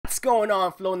going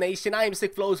on, Flow Nation? I am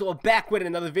Iamsickflowz. We're back with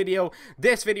another video.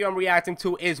 This video I'm reacting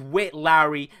to is Witt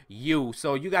Lowry, You.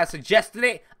 So you guys suggested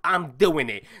it, I'm doing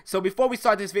it. So before we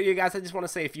start this video, guys, I just want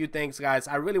to say a few things, guys.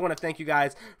 I really want to thank you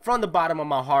guys from the bottom of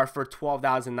my heart for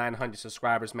 12,900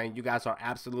 subscribers, man. You guys are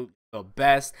absolutely the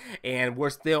best, and we're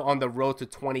still on the road to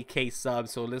 20K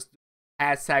subs. So let's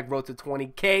hashtag road to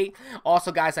 20K.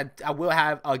 Also, guys, I will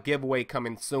have a giveaway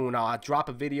coming soon. I'll drop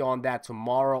a video on that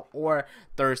tomorrow or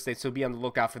Thursday, so be on the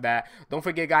lookout for that. Don't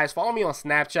forget, guys, follow me on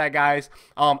Snapchat, guys.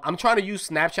 I'm trying to use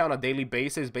Snapchat on a daily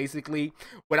basis. Basically,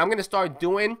 what I'm gonna start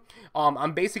doing,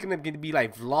 I'm basically gonna be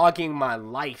like vlogging my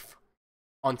life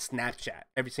on Snapchat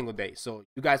every single day. So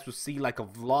you guys will see like a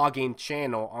vlogging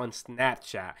channel on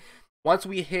Snapchat. Once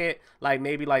we hit like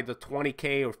maybe like the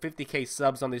 20K or 50K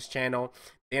subs on this channel,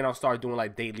 then I'll start doing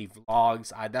like daily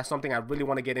vlogs. That's something I really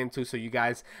want to get into, so you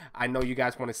guys, I know you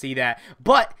guys want to see that.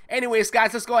 But anyways,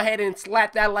 guys, let's go ahead and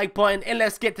slap that like button and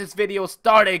let's get this video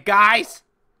started, guys.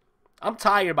 I'm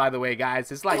tired, by the way,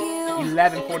 guys. It's like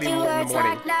 11:40 in the morning.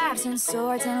 Like knives and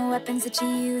swords and weapons that you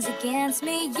use against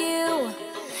me. You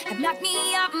have knocked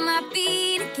me off my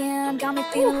feet again, got me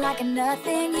feeling like a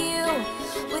nothing. You,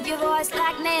 with your voice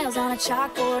like nails on a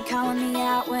chalkboard, calling me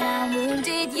out when I'm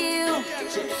wounded. You,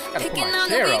 picking on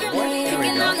the weaker man,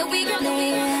 picking on the weaker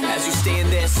man. As you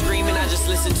stand there screaming, I just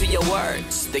listen to your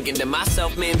words, thinking to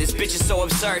myself, man, this bitch is so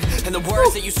absurd. And the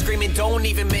words that you screaming don't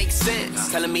even make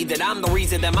sense, telling me that I'm the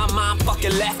reason that my mom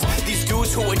fucking left these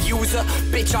dudes who would use her.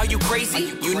 Bitch, are you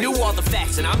crazy? You knew all the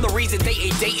facts, and I'm the reason they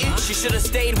ain't dating. She should have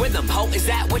stayed with them. Ho, is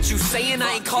that what you saying?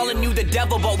 I ain't calling you the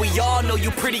devil, but we all know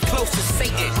you pretty close to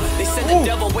Satan. They said the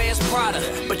devil wears Prada,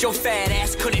 but your fat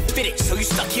ass couldn't fit it, so you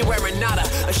stuck here wearing nada.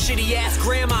 A shitty ass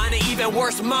grandma and an even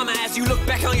worse mama. As you look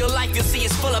back on your life, you'll see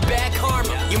it's full of bad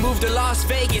karma. You moved to Las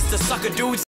Vegas to sucker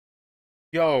dudes.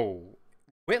 Yo,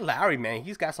 Witt Lowry, man,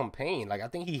 he's got some pain. Like, I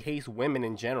think he hates women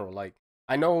in general. Like,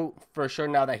 I know for sure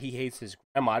now that he hates his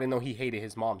grandma. I didn't know he hated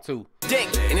his mom too. Dick,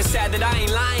 and it's sad that I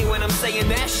ain't lying when I'm saying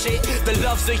that shit. The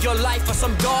loves of your life are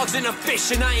some dogs and a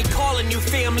fish, and I ain't calling you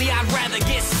family. I'd rather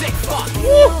get sick. Fuck.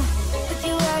 With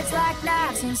your words like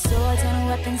knives and swords and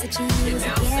weapons that you use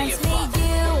against me.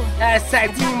 You,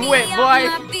 hashtag Team Witt, boy.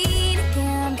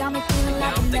 got me feeling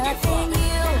like a nothing.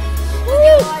 You, with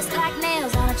your voice like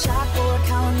nails on a chalkboard,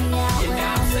 calling me out when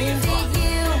I'm wounded.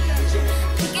 You,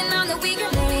 picking on the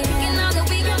weaker man, picking on the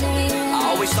weaker man.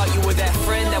 I always thought you were that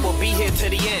friend that will be here to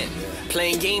the end,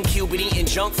 playing GameCube and eating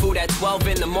junk food at 12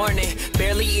 in the morning,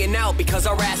 barely eating out because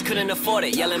our ass couldn't afford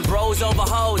it, yelling bros over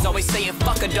hoes, always saying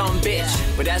fuck a dumb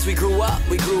bitch. But as we grew up,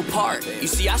 we grew apart. You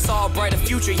see, I saw a brighter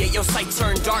future, yet your sight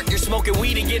turned dark. You're smoking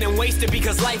weed and getting wasted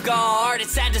because life got hard.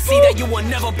 It's sad to see that you will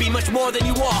never be much more than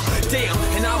you are. Damn,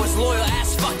 and I was loyal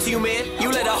as fuck to you, man.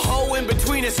 You let a hoe in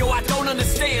between us, yo, I don't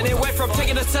understand. It went from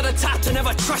taking us to the top to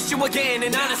never trust you again.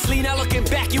 And honestly, now looking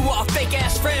back, you were a fake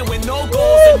ass friend with no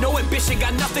goals and no ambition,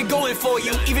 got nothing going for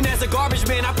you. Even as a garbage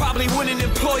man, I probably wouldn't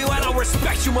employ you. I don't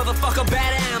respect you, motherfucker.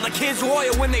 Bad am. The kids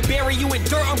royal. When they bury you in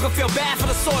dirt, I'm gonna feel bad for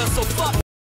the soil. So fuck.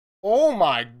 Oh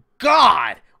my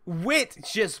God, Witt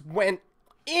just went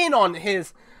in on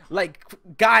his like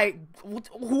guy,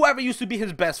 whoever used to be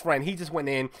his best friend. He just went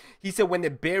in. He said, when they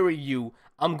bury you,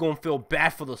 I'm gonna feel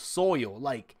bad for the soil.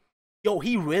 Like, yo,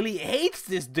 he really hates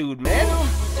this dude, man.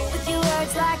 With your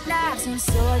words like knives and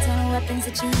swords and weapons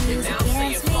that you use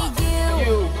against me.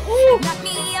 You, knock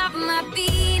me off my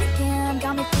feet again,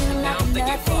 got me feeling like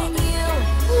nothing. You,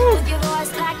 with your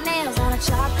voice like nails on a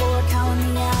chalkboard, calling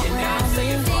me out when I'm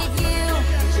wounded. You,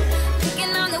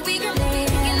 picking on the weaker man,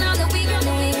 picking on the weaker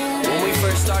man. When we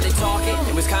first started talking,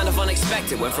 it was kind of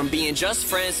unexpected. Went from being just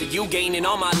friends to you gaining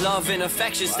all my love and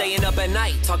affection. Staying up at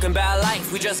night, talking about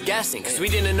life, we just guessing, cause we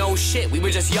didn't know shit. We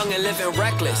were just young and living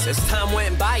reckless. As time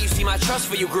went by, you see my trust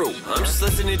for you grew. I'm just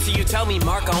listening to you tell me,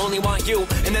 Mark, I only want you.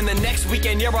 And then the next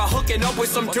weekend, you're hooking up with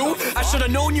some dude. I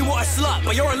should've known you were a slut,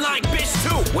 but you're a lying bitch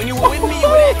too. When you were with me, you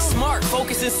would act smart,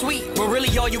 focused and sweet, when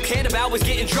really all you cared about was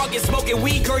getting drunk and smoking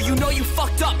weed. Girl, you know you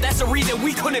fucked up, that's the reason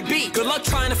we couldn't be. Good luck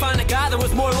trying to find a guy that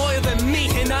was more loyal than me.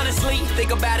 And honestly,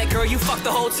 think about it, girl, you fucked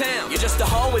the whole town. You're just a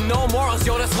hoe with no morals,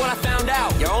 yo, that's what I found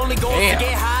out. You're only going to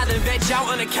get high, then veg out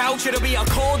on the couch. It'll be a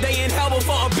cold day in hell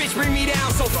before a bitch bring me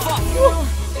down, so fuck.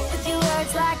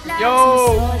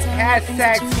 Yo,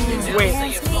 hashtag Team Witt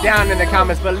down in the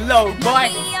comments below, boy.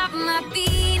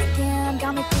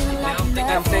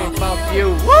 I'm saying fuck you.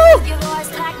 Woo!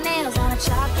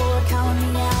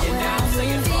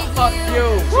 Fuck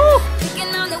you. Woo!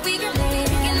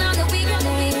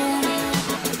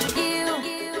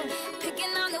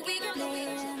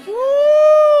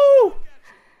 Woo!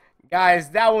 Guys,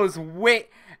 that was Witt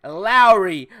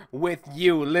Lowry with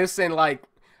You. Listen, like,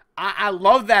 I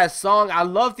love that song. I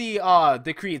love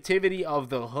the creativity of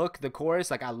the hook, the chorus.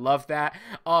 Like, I love that.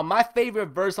 My favorite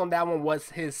verse on that one was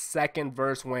his second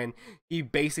verse when he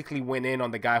basically went in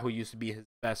on the guy who used to be his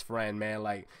best friend, man.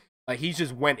 Like he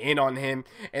just went in on him.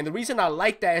 And the reason I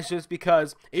like that is just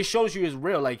because it shows you it's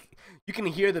real. Like, you can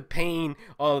hear the pain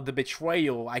of the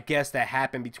betrayal, I guess, that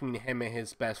happened between him and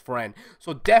his best friend.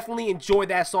 So definitely enjoy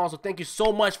that song. So thank you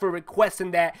so much for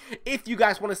requesting that. If you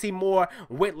guys want to see more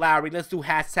Witt Lowry, let's do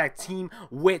hashtag Team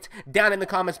Witt down in the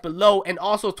comments below. And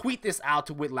also tweet this out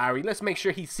to Witt Lowry. Let's make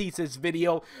sure he sees this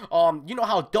video. You know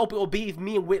how dope it will be if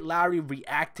me and Witt Lowry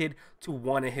reacted to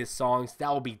one of his songs.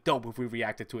 That would be dope if we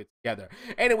reacted to it together.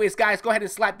 Anyways, guys, go ahead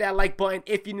and slap that like button.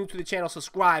 If you're new to the channel,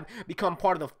 subscribe, become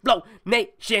part of the Flow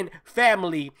Nation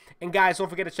family. And guys, don't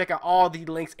forget to check out all the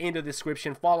links in the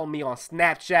description. Follow me on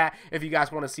Snapchat if you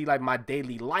guys want to see like my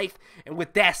daily life. And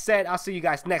with that said, I'll see you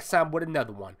guys next time with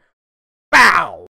another one. Bow!